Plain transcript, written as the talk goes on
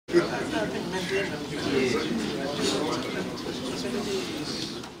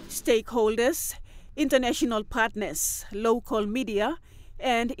Stakeholders, international partners, local media,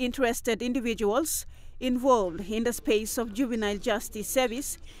 and interested individuals involved in the space of juvenile justice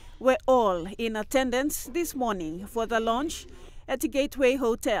service were all in attendance this morning for the launch at the Gateway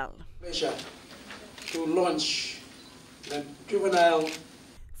Hotel. Pleasure to launch the juvenile.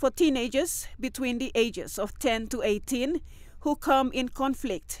 For teenagers between the ages of 10 to 18 who come in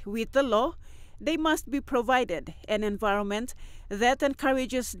conflict with the law, they must be provided an environment that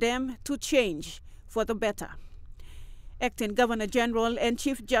encourages them to change for the better. Acting Governor General and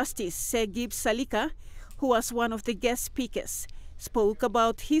Chief Justice Sir Gibbs Salika, who was one of the guest speakers, spoke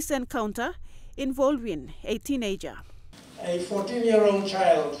about his encounter involving a teenager. A 14-year-old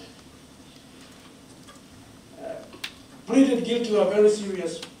child pleaded guilty to a very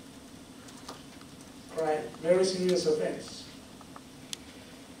serious crime, very serious offense.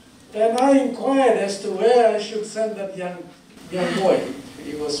 And I inquired as to where I should send that young boy.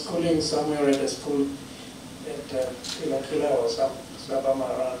 He was schooling somewhere at a school at Kila or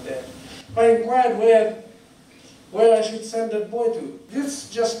Sabama around there. I inquired where I should send that boy to. This is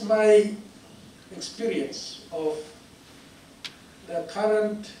just my experience of the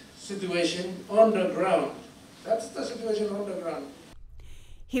current situation on the ground. That's the situation on the ground.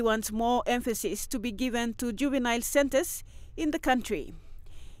 He wants more emphasis to be given to juvenile centers in the country.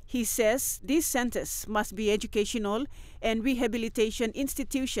 He says these centers must be educational and rehabilitation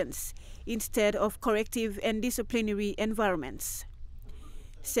institutions instead of corrective and disciplinary environments.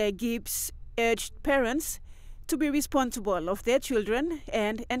 Sir Gibbs urged parents to be responsible of their children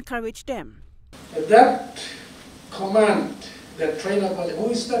and encourage them. That command, that trainer, who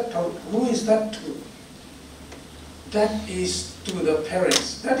is that to? That is to the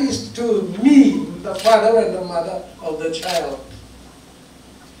parents. That is to me, the father and the mother of the child.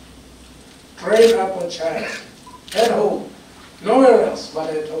 Train up a child at home, nowhere else but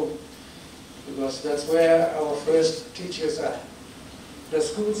at home, because that's where our first teachers are. The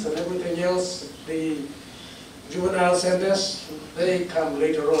schools and everything else, the juvenile centers, they come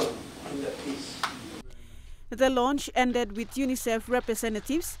later on in the piece. The launch ended with UNICEF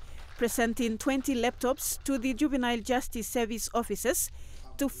representatives presenting 20 laptops to the Juvenile Justice Service officers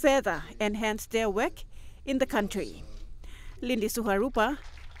to further enhance their work in the country. Lindy Suharupa,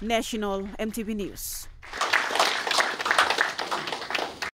 National EMTV News.